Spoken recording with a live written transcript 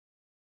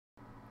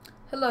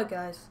Hello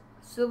guys,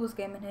 Silvus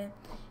gaming here.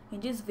 In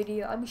this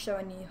video I'll be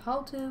showing you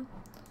how to,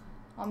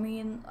 I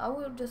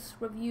will just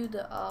review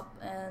the app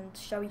and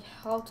show you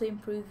how to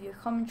improve your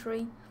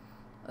commentary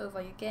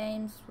over your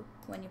games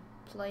when you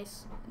play.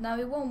 Now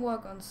it won't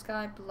work on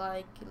Skype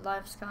like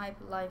live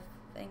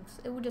things.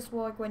 It will just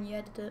work when you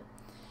edit it.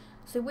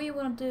 So what you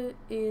want to do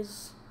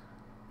is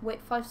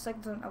wait 5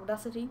 seconds on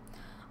Audacity.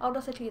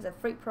 Audacity is a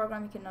free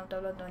program you can now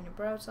download on your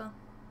browser.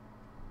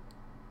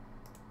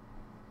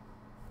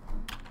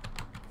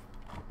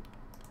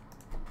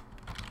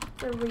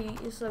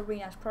 It's a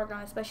really nice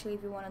program, especially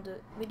if you want to do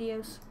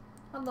videos.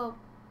 A lot of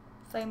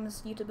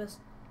famous YouTubers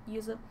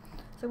use it.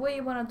 So what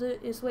you want to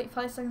do is wait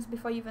 5 seconds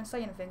before you even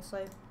say anything.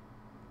 So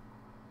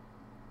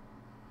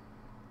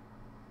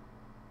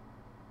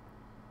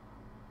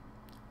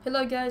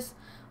hello guys,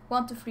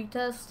 1 2 3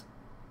 test,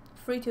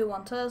 3 2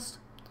 1 test,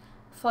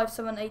 5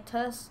 7 8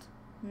 test,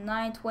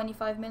 9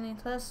 25 million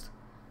test,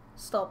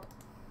 stop.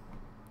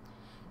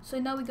 So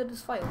now we got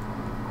this file.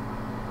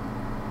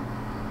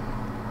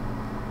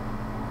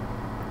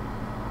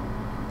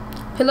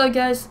 Hello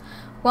guys,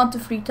 1 2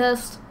 3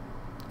 test,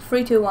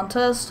 3 2 1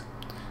 test,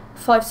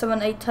 5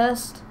 7 8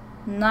 test,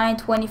 9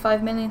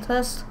 25 million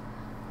test,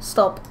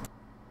 stop.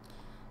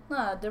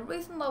 Now the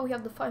reason why we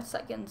have the 5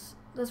 seconds,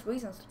 there's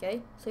reasons,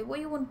 okay? So what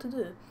do you want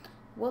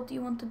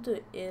to do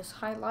is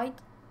highlight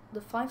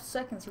the 5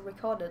 seconds you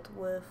recorded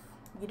with,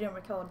 you didn't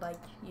record,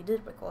 like you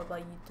did record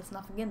but there's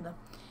nothing in there.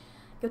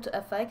 Go to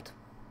effect.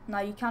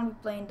 Now you can't be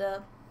playing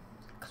the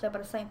clip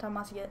at the same time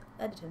as you're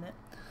editing it.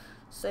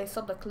 So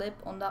stop the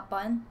clip on that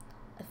button.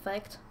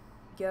 Effect,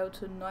 go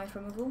to noise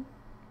removal,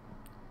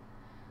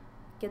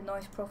 get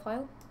noise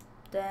profile,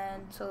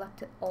 then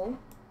select it all,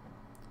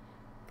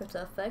 go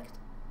to effect,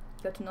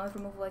 go to noise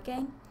removal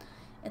again,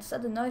 and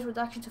set the noise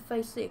reduction to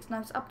phase 6. Now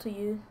it's up to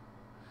you,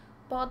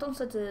 but don't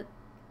set it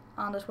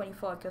under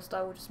 24 because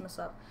that will just mess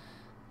up.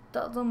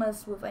 Don't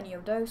mess with any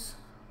of those.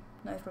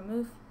 Noise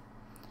remove,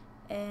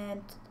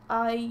 and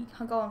I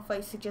go on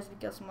phase 6 just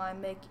because my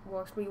mic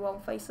works really well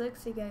on phase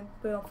 6. You can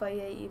put on phase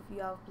 8 if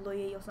you have Blue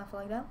Yeti or something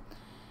like that.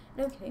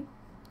 Okay,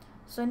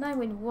 so now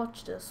when you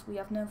watch this, we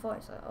have no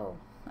voice.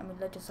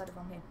 Let's just set it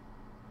from here.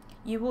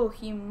 You will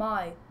hear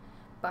my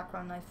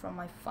background noise from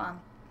my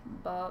fan,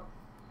 but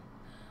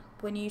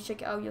when you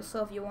check it out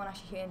yourself, you won't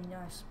actually hear any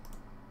noise.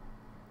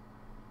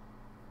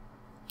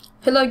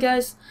 Hello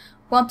guys,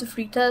 1 2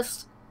 3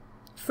 test,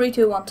 3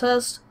 2 1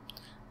 test,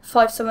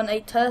 5 7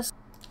 8 test.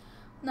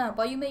 Now,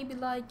 but you may be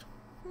like,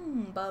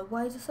 but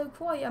why is it so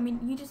quiet? I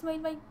mean, you just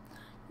made my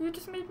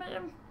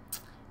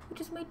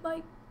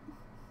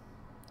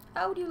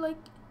audio like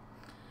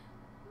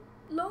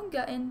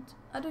longer and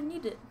I don't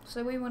need it.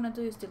 So what you want to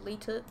do is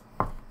delete it,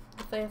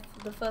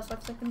 the first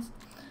 5 seconds.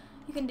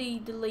 You can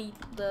delete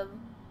the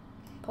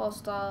pause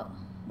start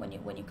when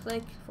you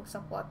click. For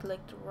example, I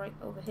clicked right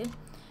over here.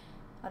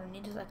 I don't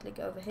need it, I click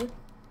over here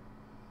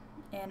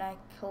and I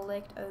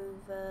clicked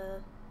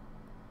over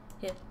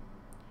here.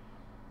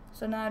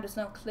 So now there's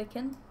no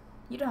clicking.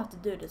 You don't have to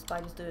do this, but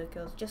I just do it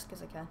just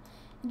because I can.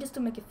 And just to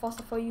make it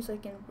faster for you so you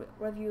can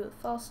review it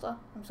faster,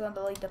 I'm just going to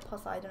delete the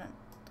parts I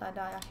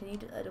actually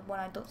need when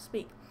I don't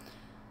speak.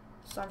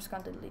 So I'm just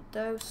going to delete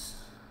those,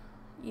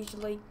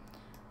 usually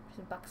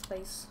using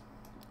backspace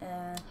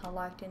and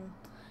highlighting.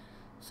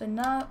 So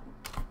now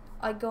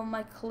I got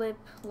my clip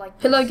like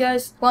this. Hello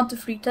guys, 1 2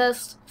 3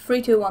 test,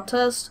 3 2 1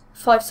 test,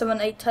 5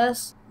 7 8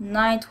 test,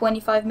 9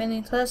 25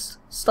 million test,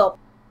 stop.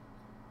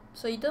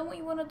 So you done what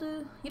you want to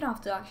do. You don't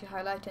have to actually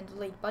highlight and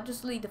delete, but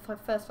just delete the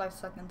first 5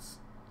 seconds.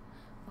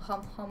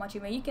 How much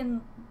you may. You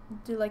can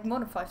do like more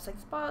than 5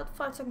 seconds, but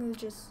 5 seconds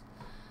is just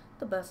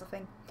the best, I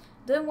think.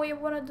 Then what you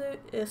want to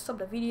do is stop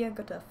the video,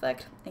 go to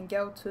effect, and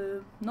go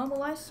to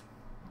normalize.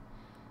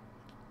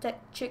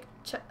 Check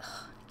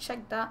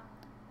that,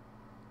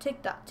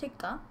 tick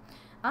that,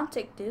 and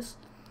tick this,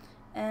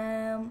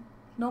 and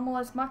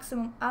normalize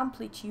maximum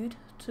amplitude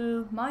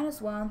to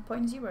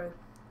 -1.0.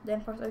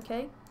 Then press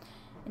OK.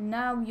 And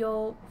now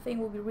your thing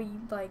will be really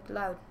like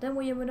loud. Then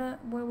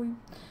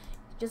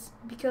just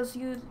because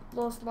you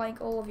lost like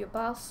all of your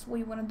bass, what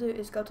you want to do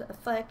is go to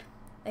effect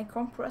and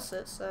compress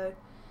it. So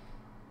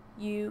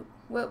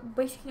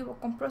basically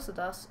what compressor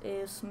does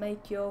is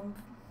make your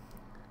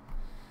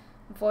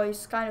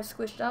voice kind of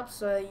squished up,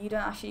 so you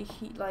don't actually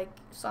hear, like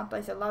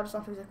sometimes it's loud,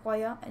 sometimes it's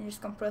quiet, and it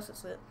just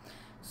compresses it.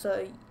 So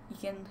you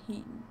can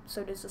hear,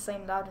 so there's the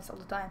same loudness all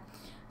the time.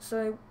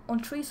 So on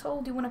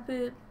threshold you want to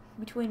put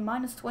between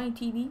 -20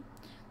 dB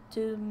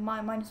to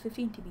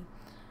 -15 dB.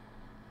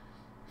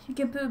 You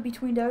can put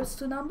between those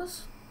two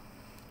numbers.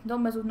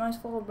 Don't mess with noise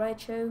fall,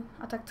 ratio,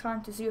 attack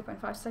time to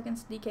 0.5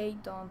 seconds, decay,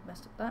 don't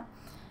mess with that.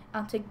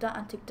 And tick that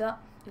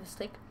if it's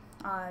ticked.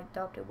 I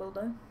doubt it will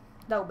though.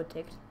 That will be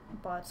ticked,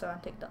 but so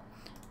untick that.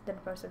 Then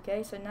press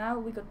OK. So now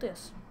we got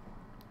this.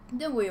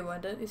 Then what you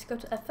want to do is go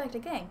to effect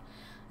again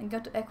and go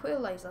to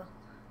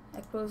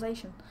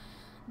equalization.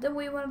 Then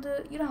what you want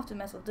to do, you don't have to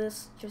mess with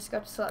this, just go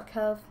to select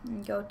curve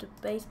and go to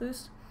bass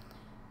boost.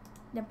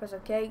 Then press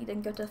OK,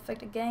 then go to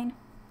effect again,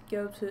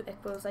 go to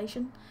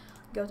equalization,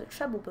 go to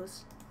treble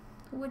boost.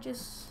 which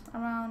is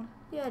around,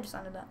 yeah, just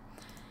under that.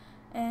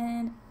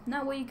 And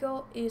now where you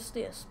go is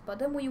this, but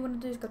then what you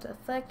want to do is go to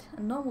effect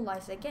and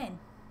normalize again,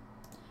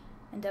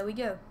 and there we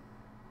go.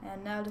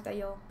 And now look at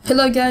your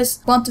hello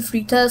guys, 1 2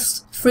 3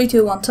 test, 3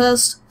 2 1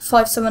 test,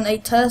 5 7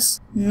 8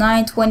 test,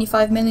 9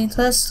 25 million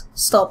test,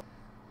 stop.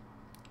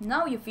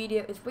 Now your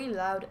video is really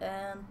loud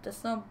and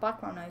there's no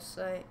background noise,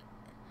 so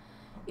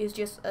it's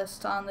just a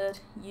standard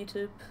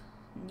YouTube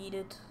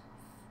needed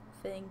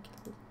thing,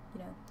 you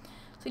know.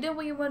 So then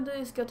what you want to do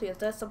is go to your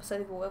desktop,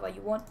 set it wherever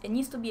you want. It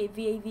needs to be a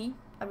VAV.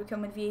 I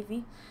recommend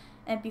VAV.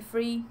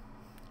 MP3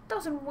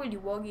 doesn't really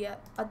work yet.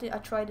 I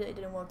tried it, it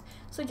didn't work.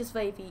 So just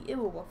VAV, it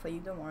will work for you,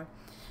 don't worry.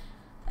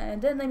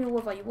 And then name it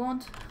whatever you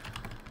want.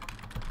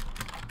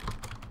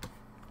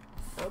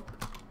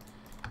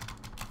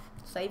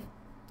 Save.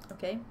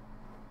 Okay.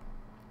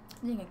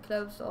 Then you can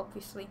close,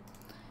 obviously.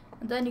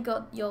 And then you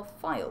got your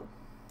file.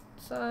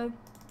 So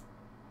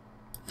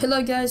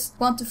hello guys,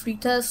 1 2 3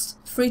 test,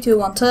 3 2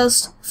 1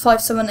 test, 5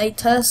 7 8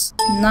 test,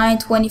 9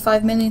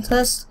 25 million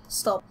test,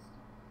 stop.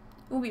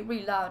 It will be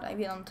really loud, I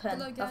mean on 10.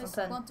 Hello guys, that's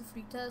on 10. 1 2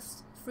 3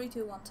 test, 3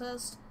 2 1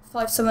 test,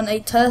 5 7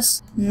 8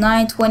 test,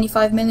 9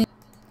 25 million.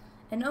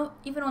 And no,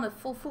 even on the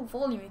full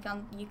volume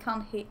you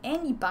can't hear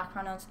any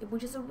background noise,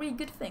 which is a really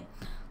good thing.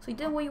 So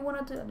then what you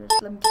want to do,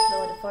 let me just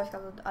lower the voice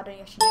because I don't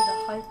actually need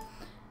that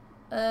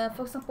height.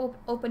 For example,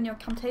 open your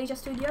Camtasia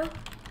Studio,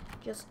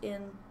 just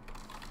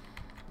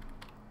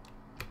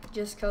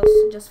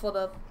for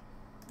the,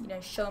 you know,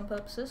 showing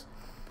purposes,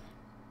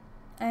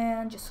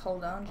 and just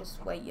hold on,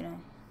 just wait, you know,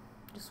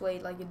 just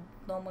wait like you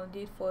normally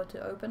do for it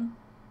to open.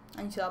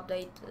 I need to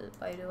update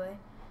by the way.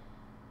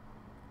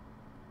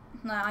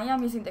 Now I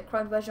am using the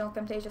current version of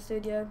Camtasia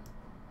Studio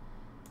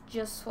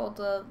just for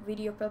the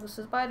video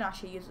purposes, but I don't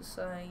actually use it,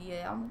 so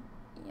yeah,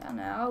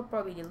 no, I'll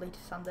probably delete it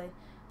someday.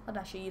 I don't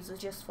actually use it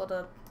just for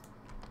the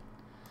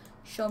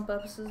showing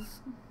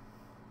purposes.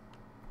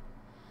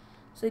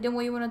 So then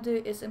what you want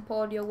to do is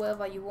import your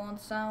whatever you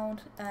want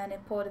sound and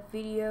import a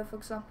video, for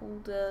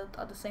example,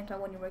 at the same time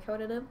when you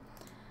recorded it.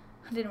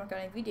 I didn't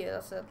record any video,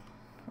 that's a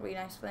really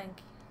nice thing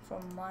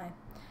from mine.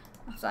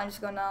 So I'm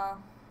just gonna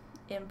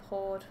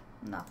import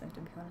nothing,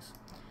 to be honest.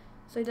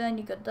 So then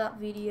you got that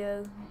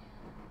video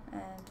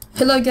and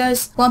hello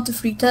guys, 1 2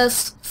 3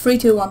 test, 3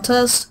 2 1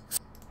 test.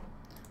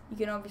 You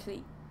can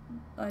obviously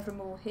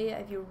remove here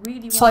if you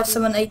really want 5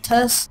 7 8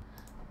 test.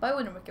 But I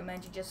wouldn't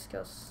recommend you just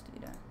because, you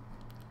know,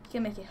 you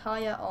can make it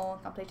higher on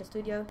Camtasia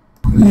Studio.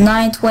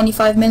 9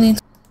 25 million.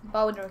 But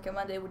I wouldn't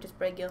recommend it, it would just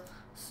break it.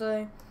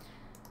 So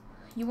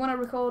you want to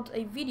record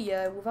a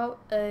video without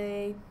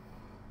a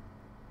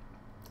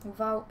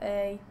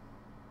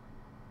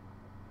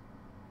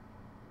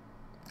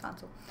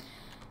cancel.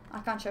 I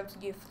can't show it to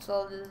you,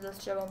 so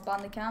let's show on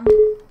Bandicam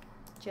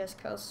just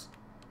cause.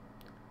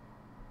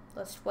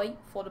 Let's wait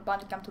for the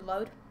Bandicam to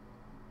load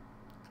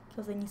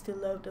because it needs to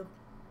load up.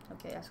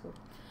 Okay, that's cool.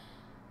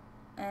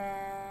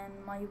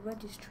 And my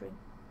registry,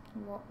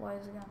 why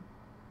is it gone?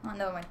 Oh,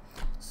 never mind.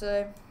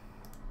 So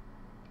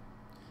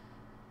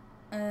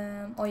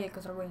oh yeah,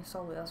 because I already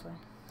installed it, that's why.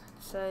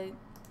 So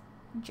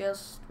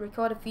just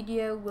record a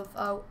video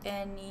without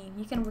any,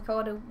 you can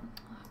record it,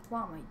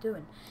 what am I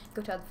doing?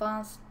 Go to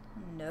advanced,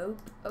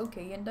 nope,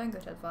 okay, and don't go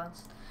to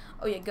advanced.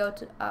 Oh yeah, go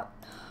to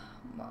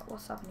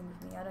what's happening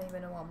with me? I don't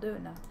even know what I'm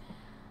doing now.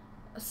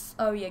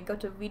 Oh yeah, go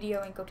to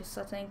video and go to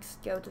settings,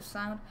 go to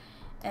sound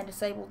and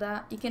disable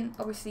that. You can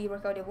obviously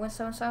record your Windows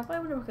sound, but I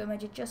wouldn't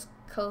recommend it just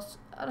cause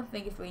I don't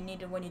think it's really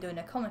needed when you're doing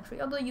a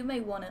commentary, although you may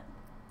want it.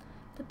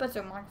 Depends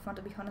on your microphone,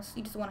 to be honest.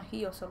 You just want to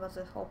hear yourself, that's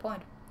the whole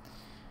point.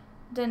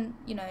 Then,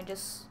 you know,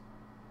 just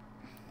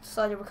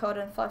start your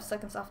recording 5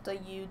 seconds after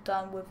you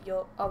done with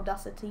your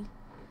Audacity.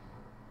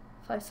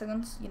 5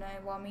 seconds, you know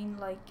what I mean?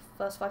 Like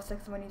first 5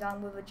 seconds when you're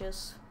done with it,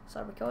 just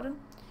start recording.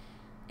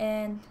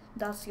 And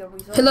that's your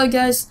result. Hello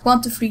guys,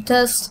 1 2 3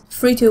 test,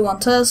 3 2 1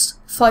 test,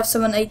 5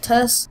 7 8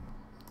 test.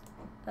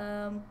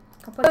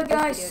 Hello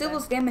guys,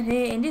 Silvus Gaming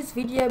here. In this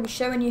video we're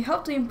showing you how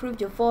to improve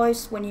your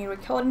voice when you're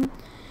recording.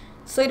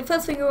 So the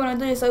first thing you want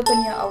to do is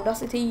open your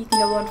Audacity. You can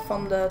go on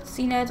from the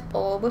CNET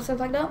or website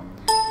like that.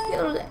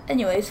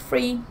 Anyway, it's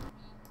free.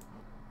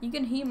 You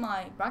can hear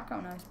my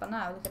background noise, but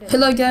now look at it.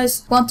 Hello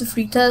guys, 1 2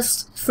 3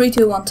 test, 3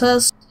 2 1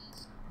 test.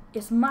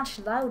 It's much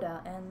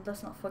louder, and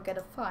let's not forget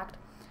the fact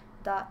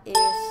that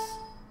is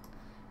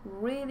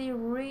really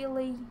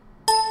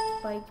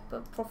like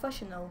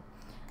professional.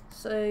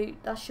 So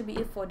that should be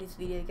it for this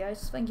video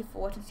guys. Thank you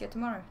for watching, see you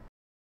tomorrow.